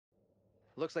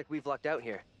Looks like we've lucked out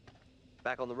here.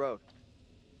 Back on the road.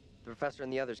 The professor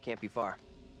and the others can't be far.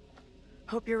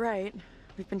 Hope you're right.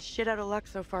 We've been shit out of luck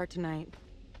so far tonight.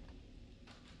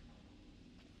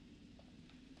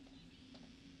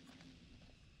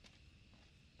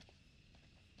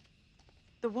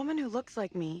 The woman who looks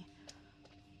like me,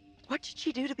 what did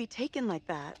she do to be taken like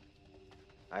that?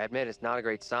 I admit it's not a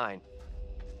great sign.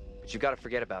 But you've got to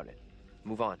forget about it.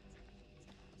 Move on.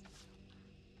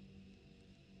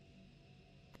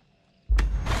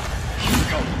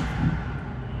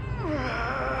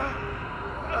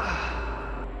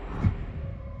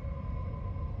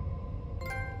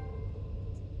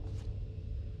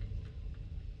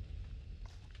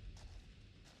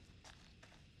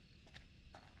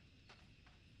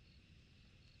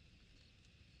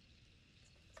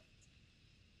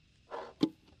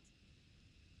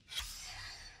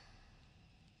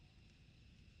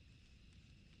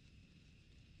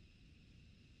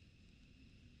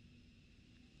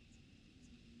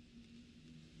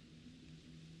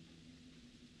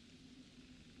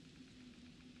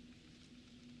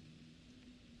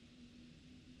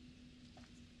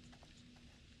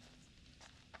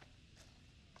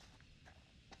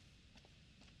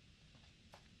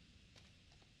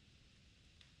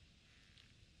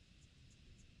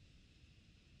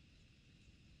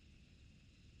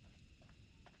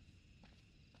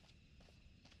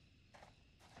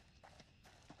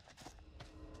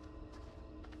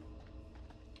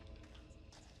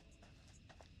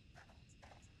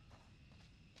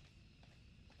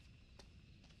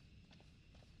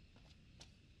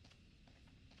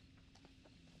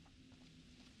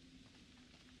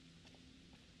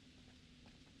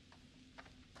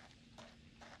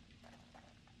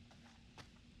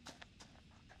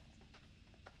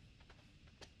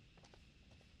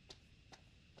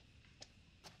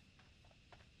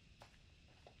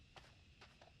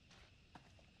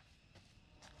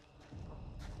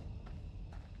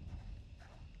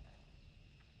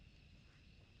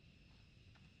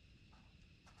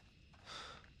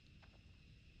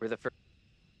 We're the first.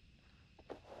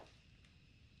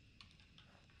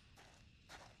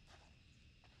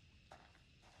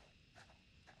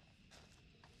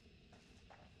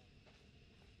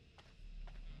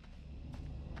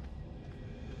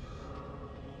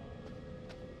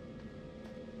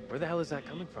 Where the hell is that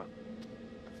coming from?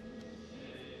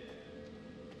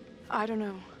 I don't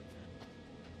know.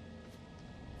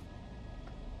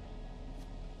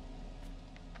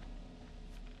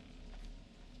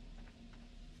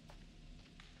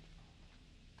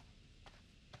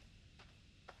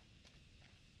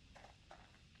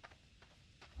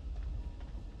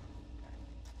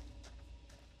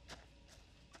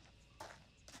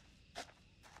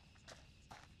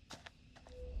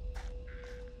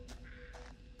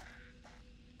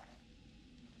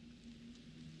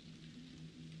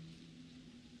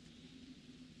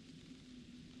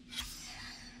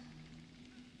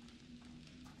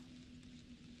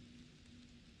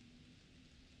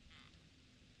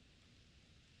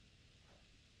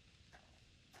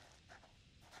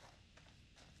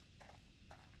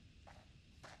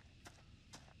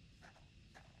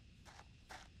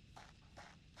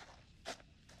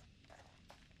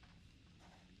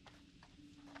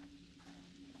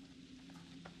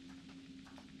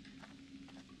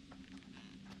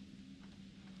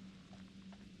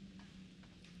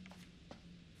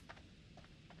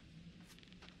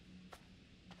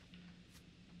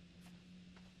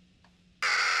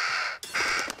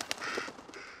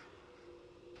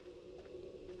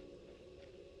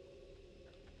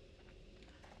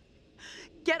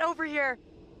 Get over here!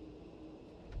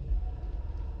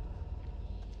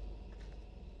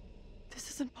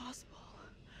 This isn't possible.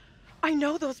 I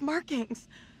know those markings.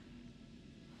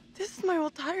 This is my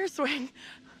old tire swing.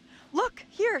 Look,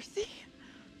 here, see?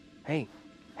 Hey,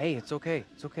 it's okay.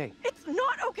 It's okay. It's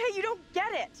not okay, you don't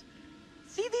get it.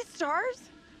 See these stars?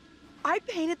 I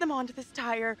painted them onto this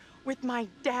tire with my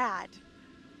dad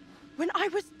when I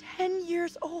was 10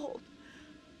 years old.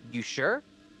 You sure?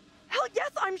 Hell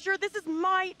yes, I'm sure this is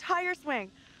my tire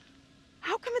swing.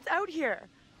 How come it's out here?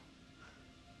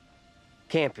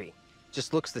 Can't be.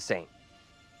 Just looks the same.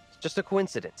 It's just a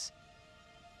coincidence.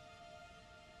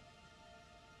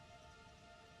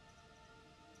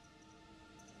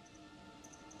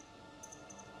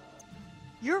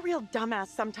 You're a real dumbass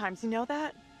sometimes, you know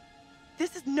that?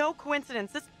 This is no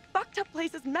coincidence. This fucked up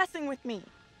place is messing with me.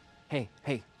 Hey,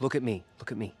 look at me.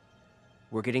 Look at me.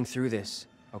 We're getting through this,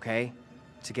 okay?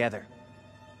 Together.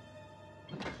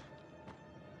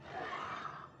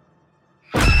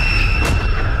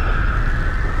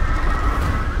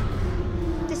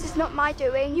 This is not my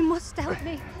doing. You must help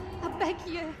me. I beg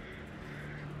you.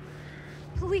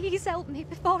 Please help me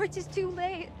before it is too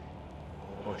late.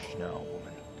 Hush now,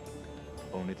 woman.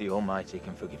 Only the Almighty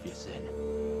can forgive your sin.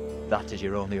 That is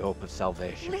your only hope of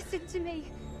salvation. Listen to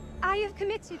me. I have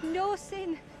committed no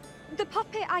sin. The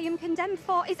puppet I am condemned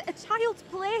for is a child's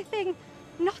plaything.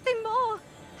 Nothing more. I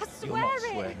You'll swear not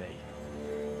it. swear me.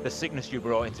 The sickness you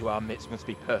brought into our midst must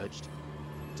be purged.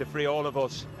 To free all of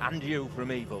us, and you,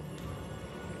 from evil,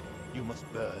 you must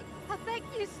burn. I beg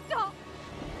you, stop.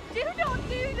 Do not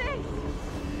do this.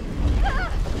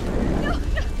 Ah! No,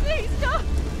 no, please, stop.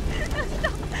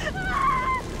 Stop.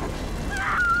 Ah!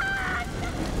 Ah!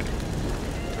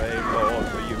 Pray, Lord,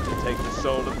 for you to take the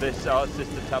soul of this, our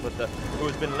sister Tabitha, who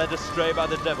has been led astray by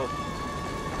the devil,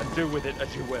 and do with it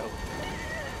as you will.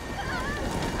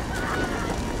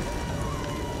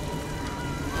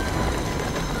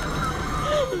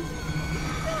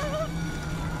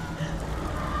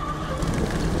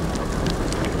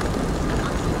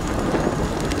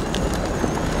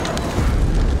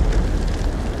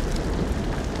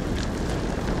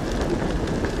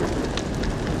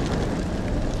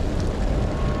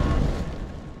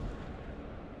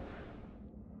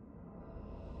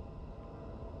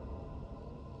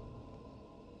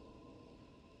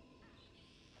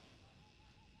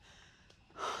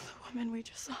 The woman we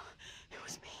just saw, it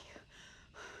was me.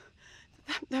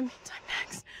 That means I'm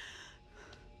next.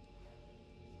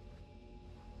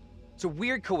 It's a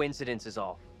weird coincidence is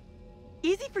all.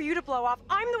 Easy for you to blow off.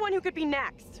 I'm the one who could be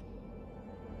next.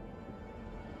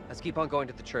 Let's keep on going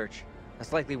to the church.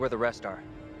 That's likely where the rest are.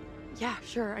 Yeah,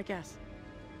 sure, I guess.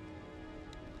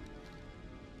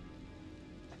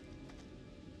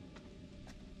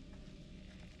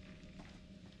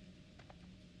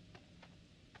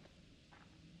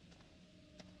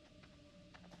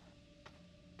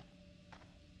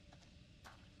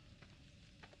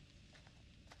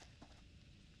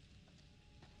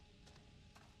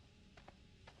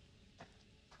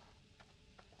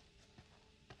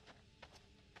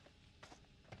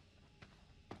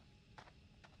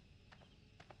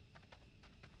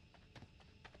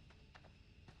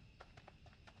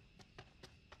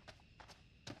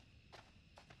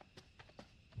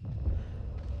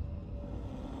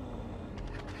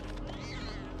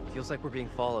 Feels like we're being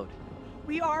followed.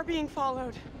 We are being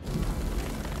followed.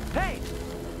 Hey!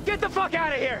 Get the fuck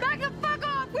out of here! Back the fuck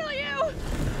off, will you?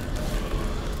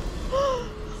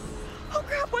 Oh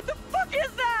crap, what the fuck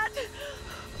is that?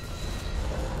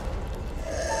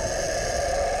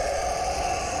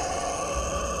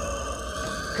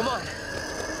 Come on!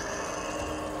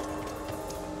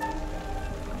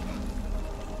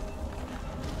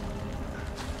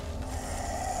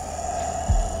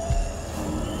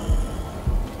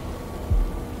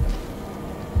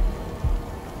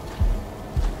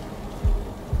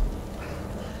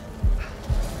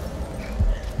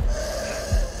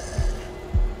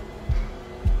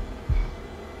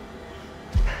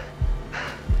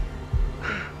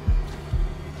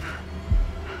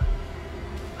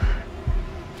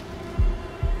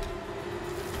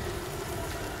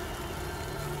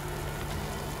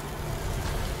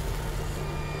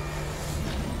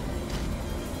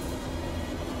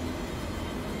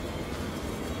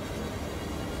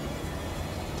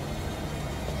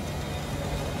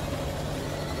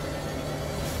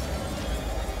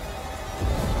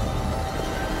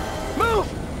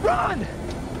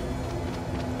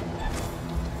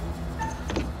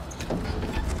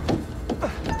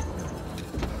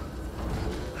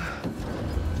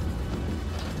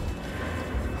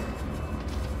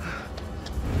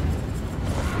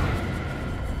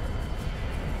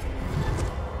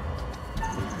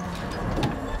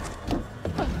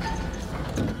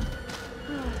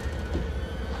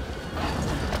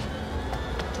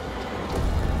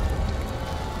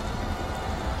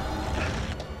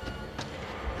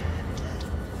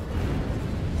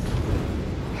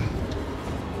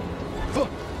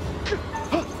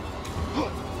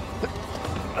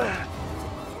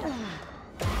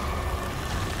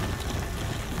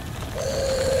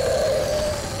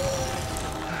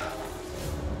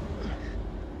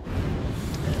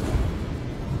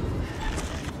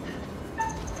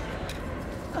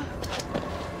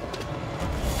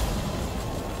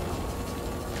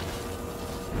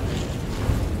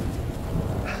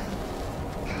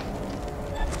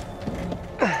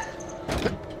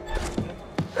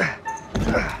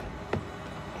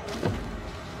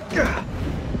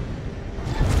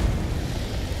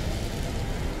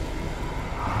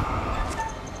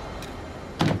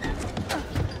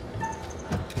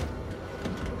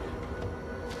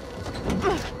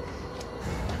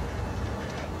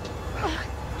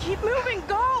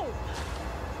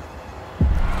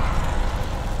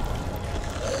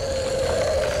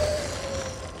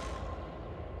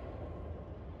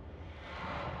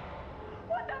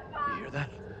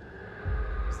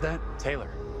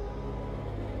 Taylor.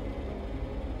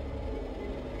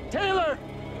 Taylor!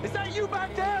 Is that you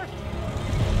back there?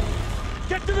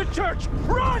 Get to the church!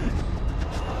 Run!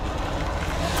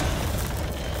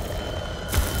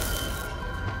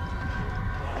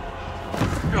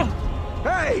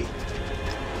 Hey!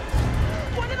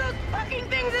 One of those fucking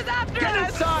things is after Get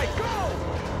us! inside! Go!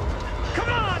 Come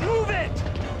on, move it!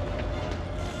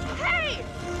 Hey!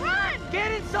 Run!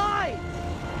 Get inside!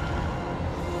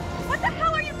 What the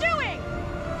hell are you doing?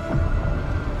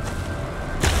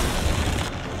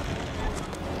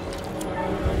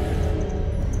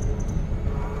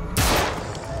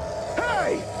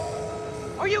 Hey!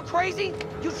 Are you crazy?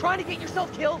 You trying to get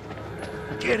yourself killed?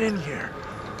 Get in here.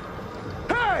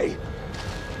 Hey!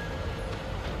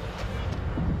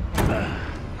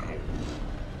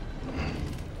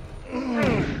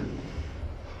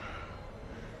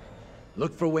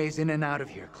 Look for ways in and out of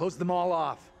here. Close them all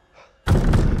off.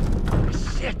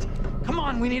 Shit! Come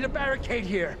on, we need a barricade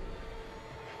here.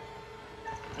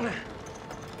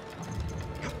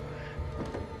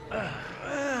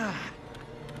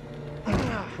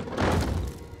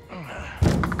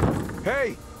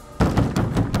 Hey!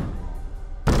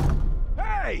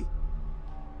 Hey!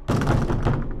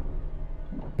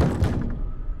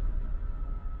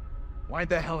 Why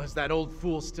the hell is that old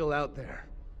fool still out there?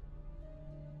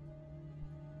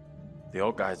 The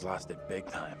old guy's lost it big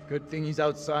time. Good thing he's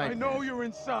outside. I know you're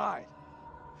inside.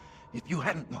 If you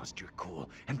hadn't lost your cool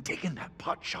and taken that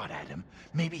pot shot at him,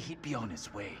 maybe he'd be on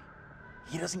his way.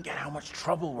 He doesn't get how much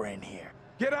trouble we're in here.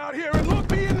 Get out here and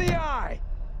look me in the eye!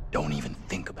 Don't even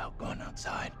think about going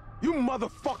outside. You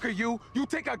motherfucker, you! You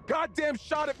take a goddamn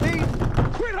shot at me?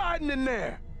 Quit hiding in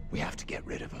there! We have to get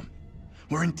rid of him.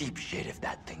 We're in deep shit if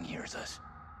that thing hears us.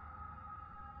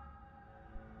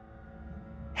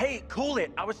 Hey, cool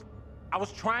it. I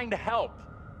was trying to help.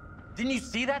 Didn't you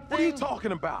see that thing? What are you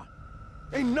talking about?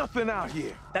 Ain't nothing out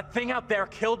here. That thing out there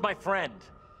killed my friend.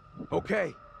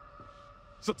 Okay.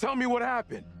 So tell me what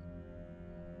happened.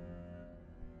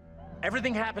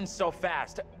 Everything happened so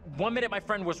fast. 1 minute my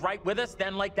friend was right with us,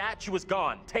 then like that, she was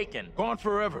gone, taken. Gone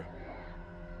forever.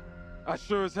 I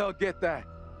sure as hell get that.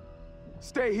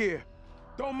 Stay here.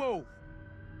 Don't move.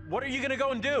 What are you gonna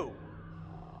go and do?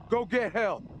 Go get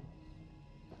help.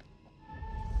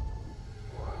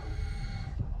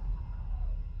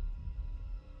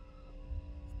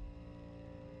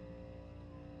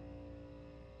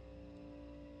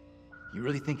 You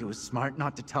really think it was smart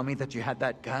not to tell me that you had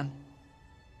that gun?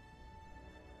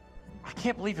 I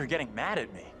can't believe you're getting mad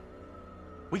at me.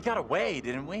 We got away,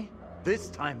 didn't we? This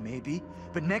time, maybe.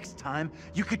 But next time,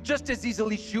 you could just as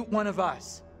easily shoot one of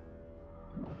us.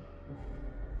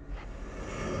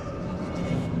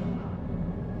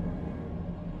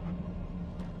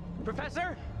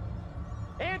 Professor?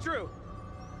 Andrew!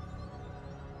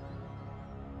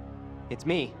 It's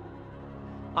me.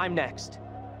 I'm next.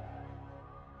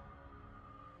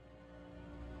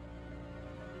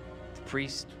 The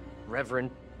priest,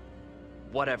 reverend,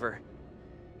 whatever,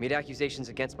 made accusations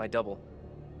against my double.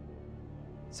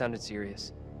 It sounded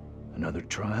serious. Another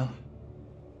trial?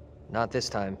 Not this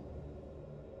time.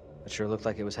 It sure looked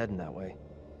like it was heading that way.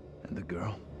 And the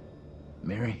girl?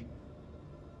 Mary?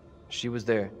 She was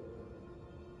there.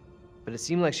 But it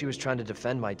seemed like she was trying to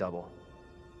defend my double.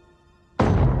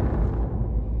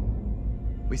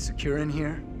 We secure in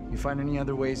here? You find any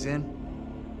other ways in?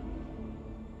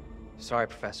 Sorry,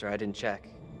 Professor, I didn't check.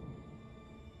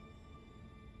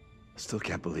 Still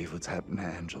can't believe what's happened to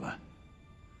Angela.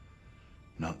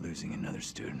 Not losing another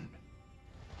student.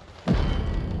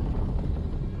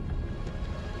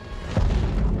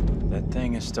 That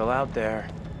thing is still out there.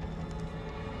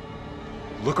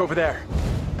 Look over there.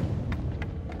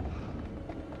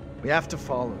 We have to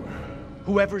follow her.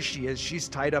 Whoever she is, she's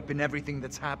tied up in everything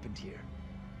that's happened here.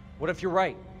 What if you're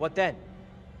right? What then?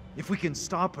 If we can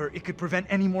stop her, it could prevent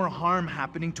any more harm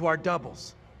happening to our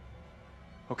doubles.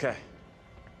 Okay.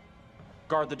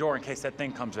 Guard the door in case that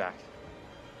thing comes back.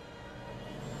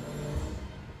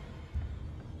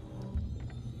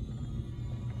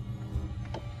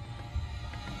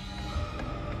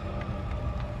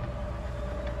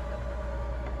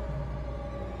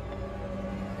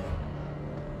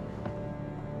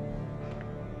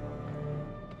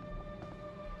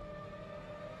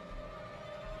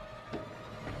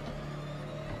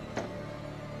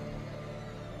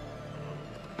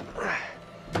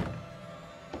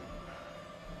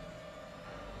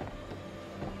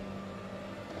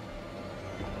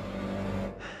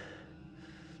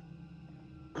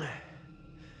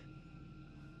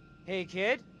 Hey,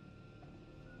 kid?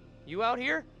 You out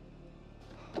here?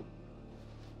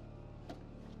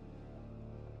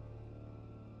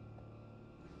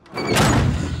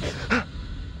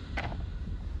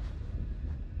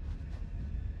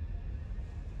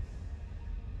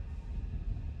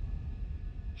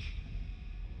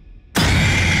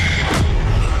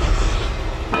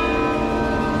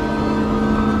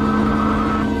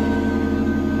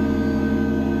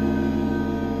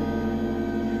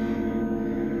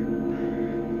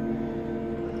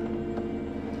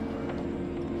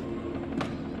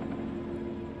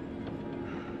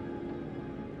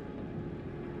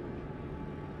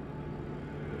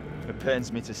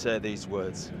 pains me to say these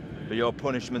words, but your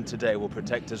punishment today will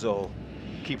protect us all.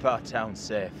 Keep our town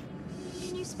safe.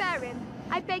 Can you spare him?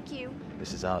 I beg you.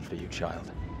 This is hard for you,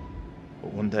 child.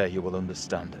 But one day you will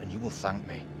understand, and you will thank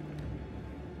me.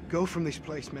 Go from this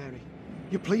place, Mary.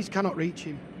 Your pleas cannot reach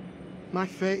him. My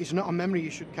fate is not a memory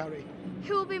you should carry.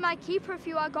 Who will be my keeper if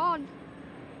you are gone?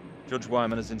 Judge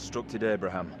Wyman has instructed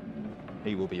Abraham.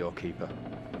 He will be your keeper.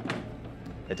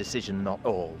 A decision not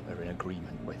all are in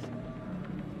agreement with.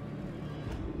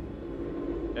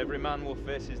 Every man will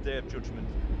face his day of judgment.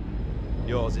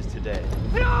 Yours is today.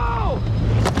 No!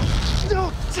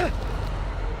 No!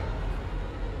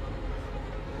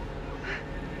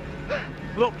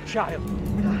 Look, child.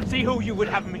 See who you would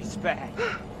have me spare.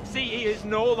 See he is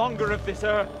no longer of this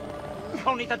earth.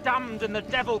 Only the damned and the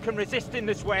devil can resist in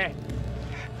this way.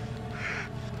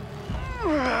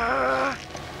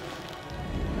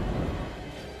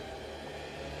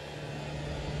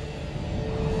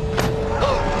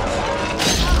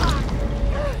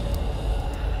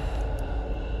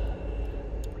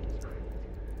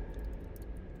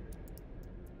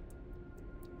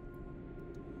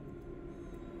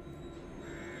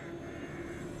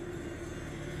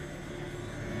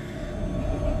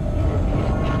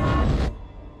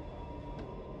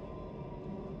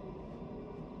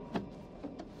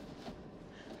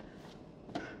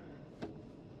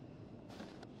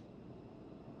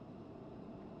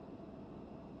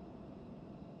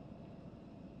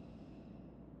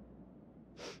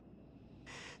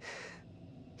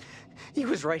 He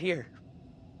was right here.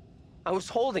 I was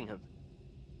holding him.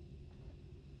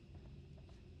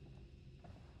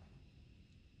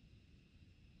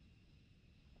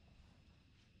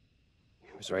 He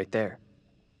was right there.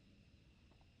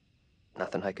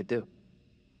 Nothing I could do.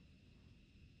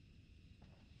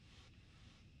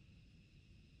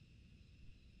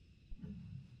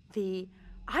 The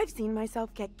I've Seen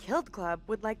Myself Get Killed Club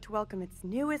would like to welcome its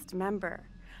newest member.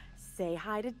 Say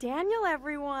hi to Daniel,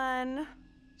 everyone.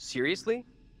 Seriously?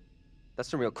 That's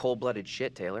some real cold-blooded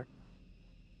shit, Taylor.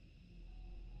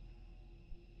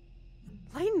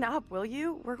 Lighten up, will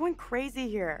you? We're going crazy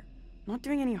here. Not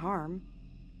doing any harm.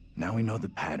 Now we know the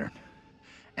pattern.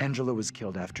 Angela was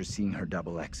killed after seeing her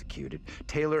double executed.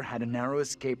 Taylor had a narrow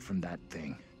escape from that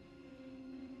thing.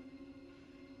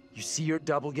 You see your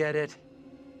double get it?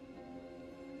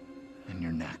 And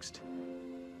you're next.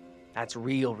 That's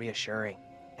real reassuring.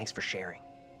 Thanks for sharing.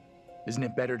 Isn't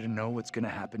it better to know what's gonna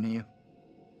happen to you?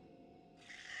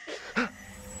 There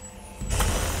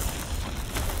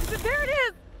it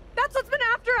is! That's what's been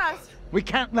after us! We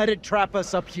can't let it trap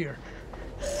us up here.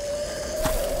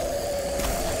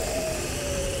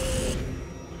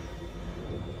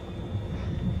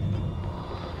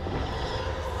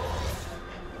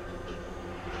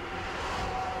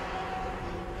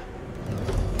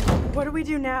 What do we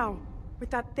do now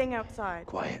with that thing outside?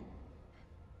 Quiet.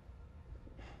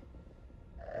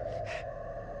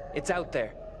 It's out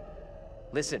there.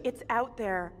 Listen. It's out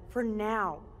there for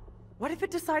now. What if it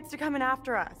decides to come in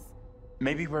after us?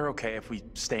 Maybe we're okay if we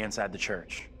stay inside the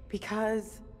church.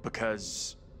 Because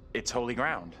it's holy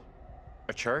ground.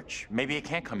 A church? Maybe it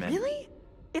can't come in. Really?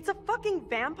 It's a fucking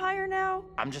vampire now?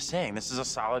 I'm just saying, this is a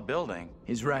solid building.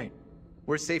 He's right.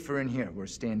 We're safer in here. We're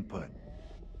staying put.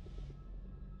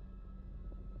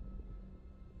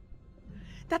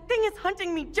 That thing is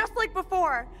hunting me just like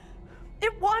before.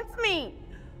 It wants me.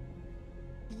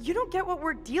 You don't get what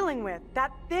we're dealing with.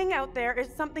 That thing out there is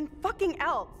something fucking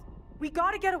else. We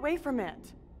gotta get away from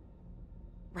it.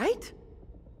 Right?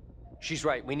 She's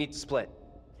right. We need to split.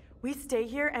 We stay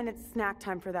here and it's snack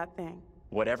time for that thing.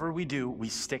 Whatever we do, we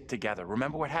stick together.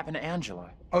 Remember what happened to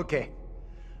Angela? Okay.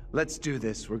 Let's do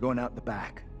this. We're going out the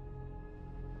back.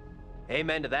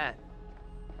 Amen to that.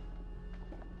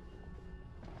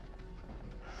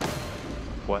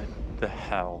 What the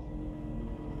hell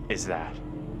is that?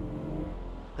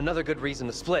 Another good reason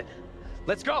to split.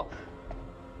 Let's go!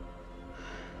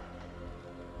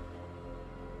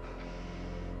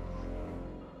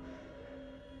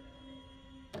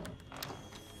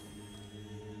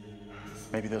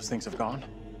 Maybe those things have gone?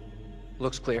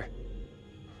 Looks clear.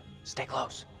 Stay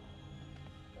close.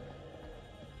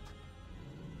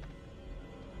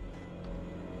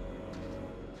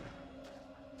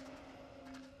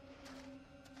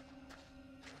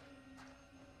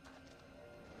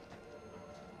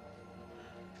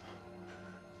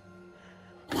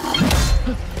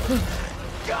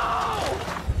 Go!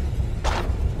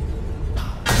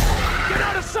 Get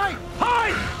out of sight!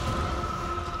 Hide!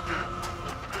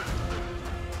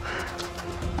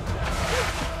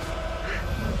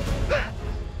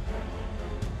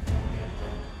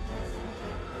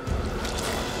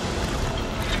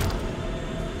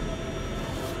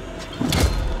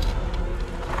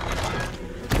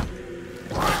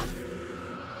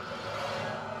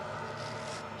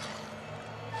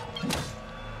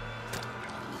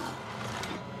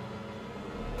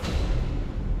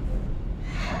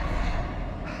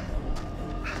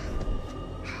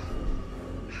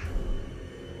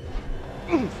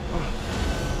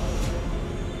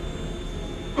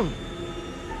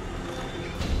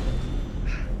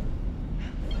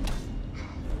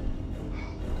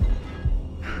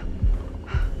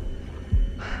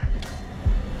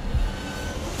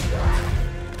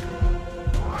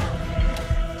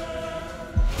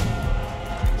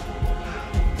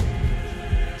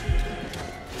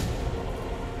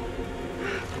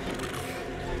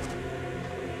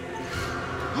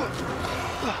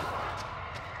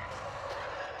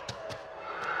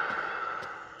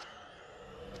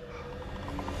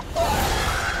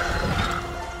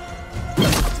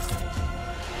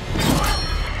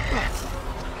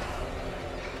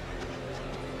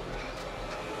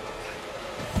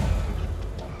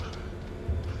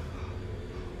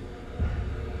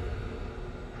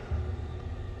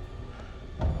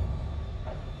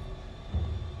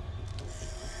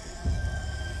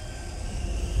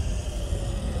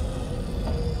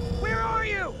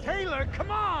 Taylor,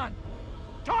 come on!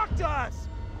 Talk to us!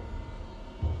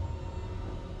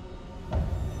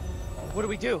 What do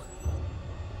we do?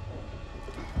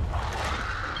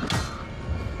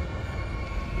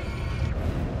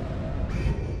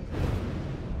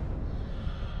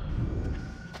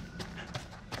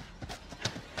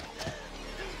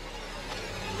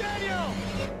 Daniel!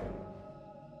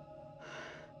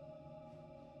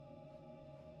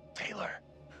 Taylor.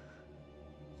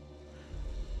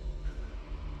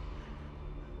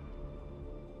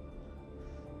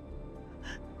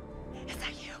 Is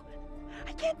that you?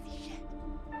 I can't see shit.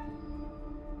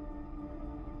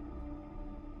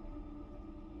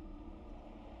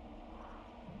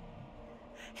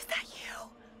 Is that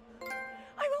you?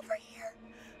 I'm over here.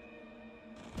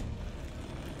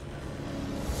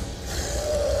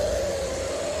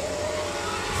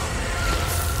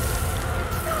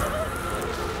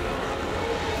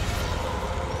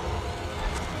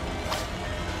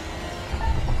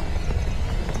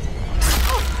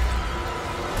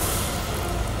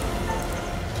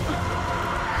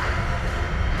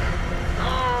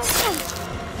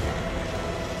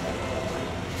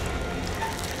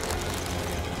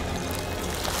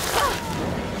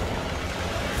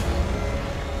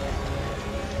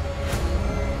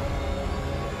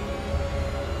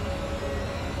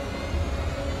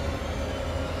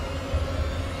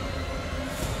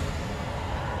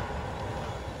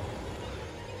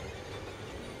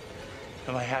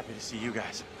 Am I happy to see you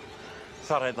guys?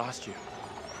 Thought I'd lost you.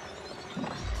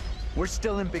 We're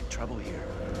still in big trouble here.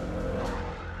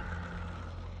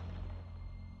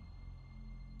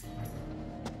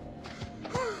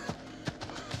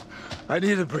 I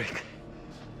need a break.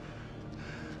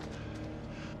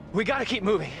 We gotta keep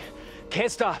moving.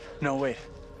 Can't stop. No, wait.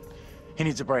 He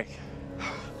needs a break.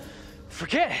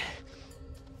 Forget it.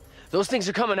 Those things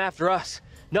are coming after us,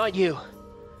 not you.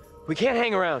 We can't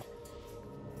hang around.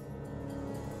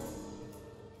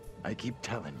 I keep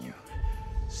telling you,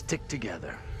 stick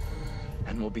together,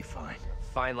 and we'll be fine.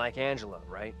 Fine like Angela,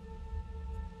 right?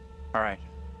 All right.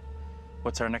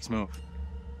 What's our next move?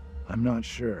 I'm not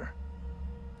sure.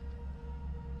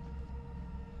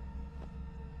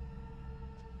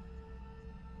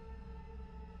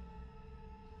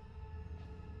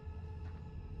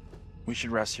 We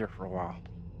should rest here for a while.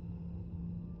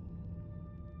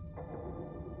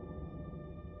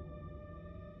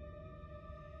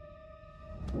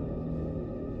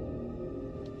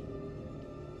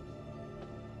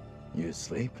 You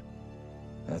asleep?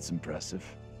 That's impressive.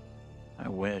 I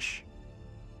wish.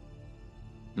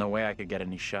 No way I could get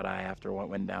any shut-eye after what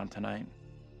went down tonight.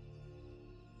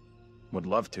 Would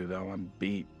love to, though. I'm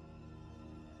beat.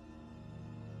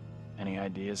 Any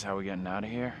ideas how we getting out of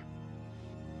here?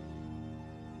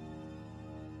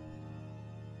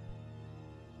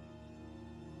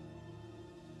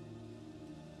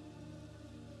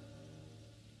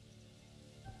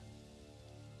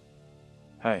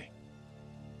 Hey.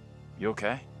 You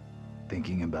okay?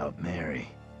 Thinking about Mary.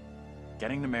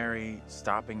 Getting to Mary,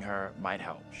 stopping her might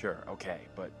help, sure, okay,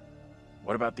 but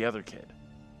what about the other kid?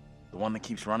 The one that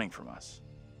keeps running from us?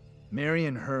 Mary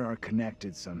and her are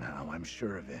connected somehow, I'm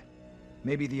sure of it.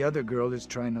 Maybe the other girl is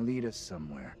trying to lead us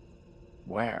somewhere.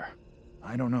 Where?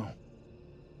 I don't know.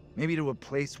 Maybe to a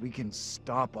place we can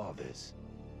stop all this.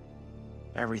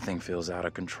 Everything feels out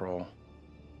of control.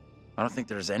 I don't think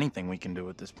there's anything we can do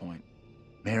at this point.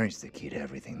 Mary's the key to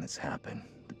everything that's happened.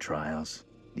 The trials,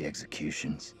 the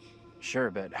executions. Sure,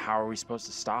 but how are we supposed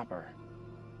to stop her?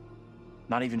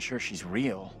 Not even sure she's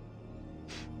real.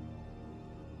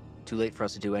 Too late for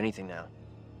us to do anything now.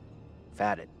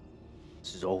 Fatted.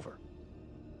 This is over.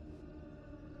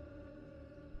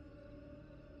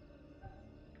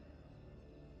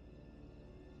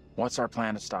 What's our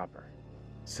plan to stop her?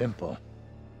 Simple.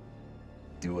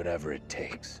 do whatever it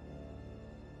takes.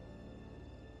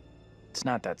 It's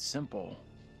not that simple.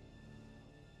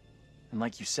 And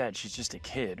like you said, she's just a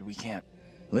kid. We can't...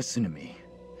 Listen to me.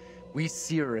 We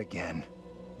see her again.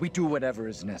 We do whatever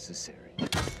is necessary.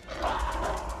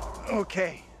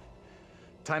 Okay.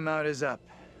 Timeout is up.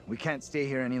 We can't stay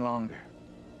here any longer.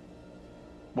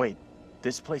 Wait,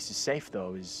 this place is safe,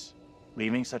 though. Is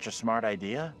leaving such a smart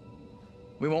idea?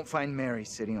 We won't find Mary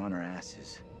sitting on her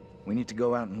asses. We need to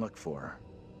go out and look for her.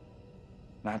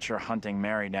 Not sure hunting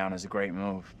Mary down is a great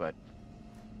move, but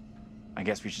I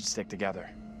guess we should stick together.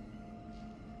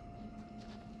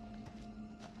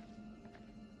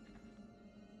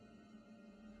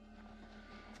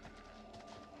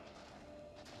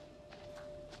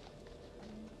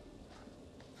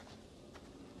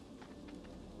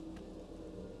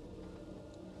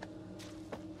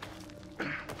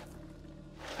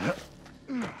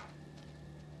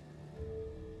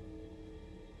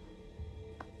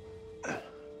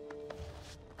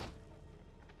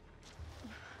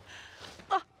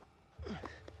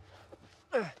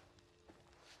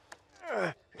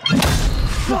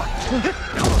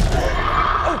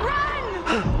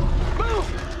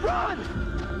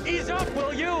 Ease up,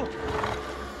 will you?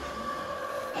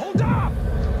 Hold up!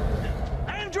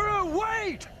 Andrew,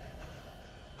 wait!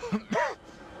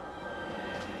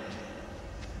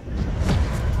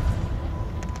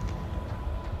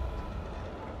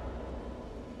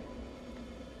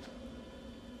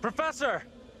 Professor!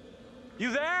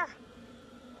 You there?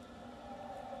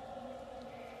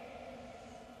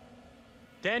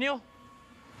 Daniel?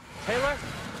 Taylor?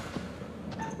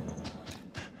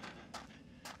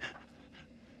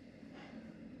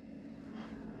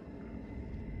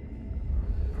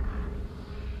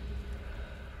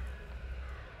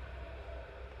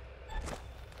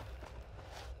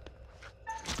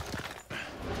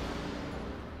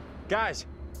 Guys!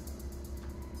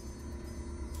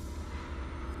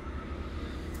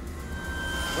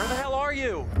 Where the hell are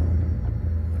you?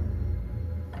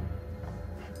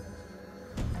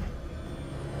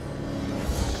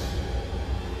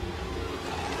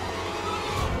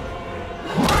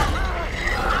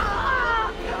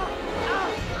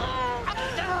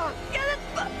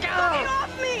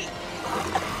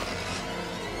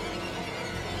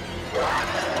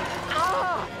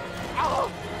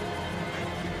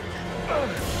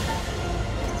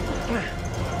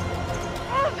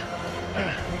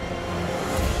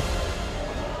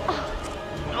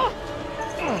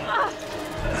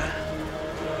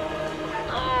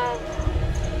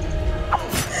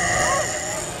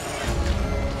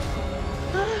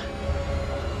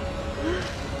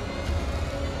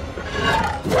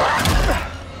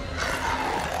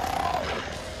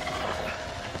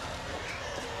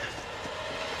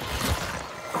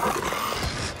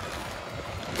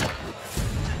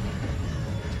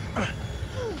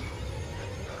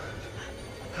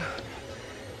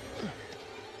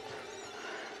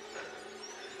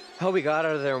 How we got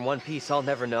out of there in one piece, I'll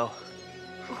never know.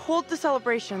 Hold the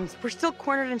celebrations. We're still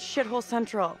cornered in Shithole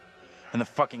Central. And the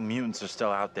fucking mutants are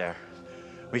still out there.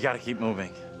 We gotta keep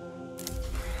moving.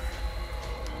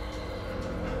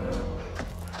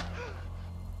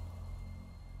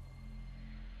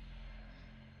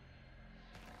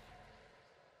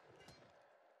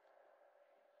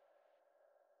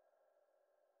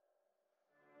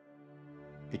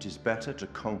 It is better to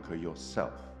conquer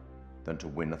yourself than to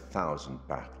win 1,000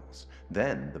 battles.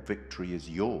 Then the victory is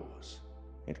yours.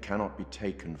 It cannot be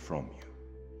taken from you.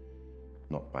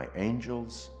 Not by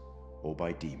angels or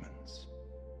by demons,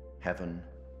 heaven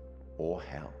or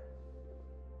hell.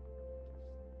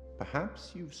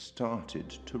 Perhaps you've started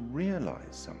to realize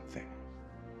something.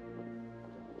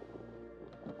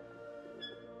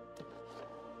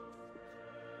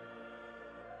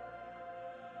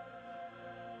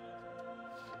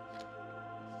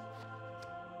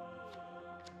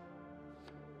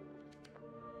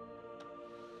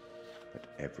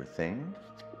 Everything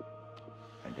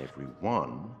and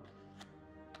everyone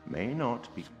may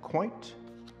not be quite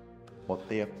what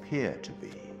they appear to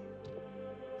be.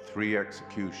 3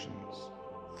 executions,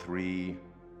 3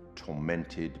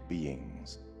 tormented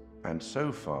beings, and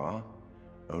so far,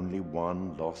 only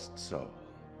 1 lost soul.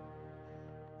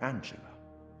 Angela.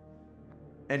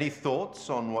 Any thoughts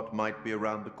on what might be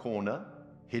around the corner,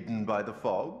 hidden by the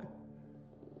fog?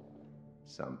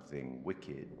 Something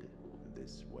wicked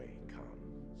this way comes.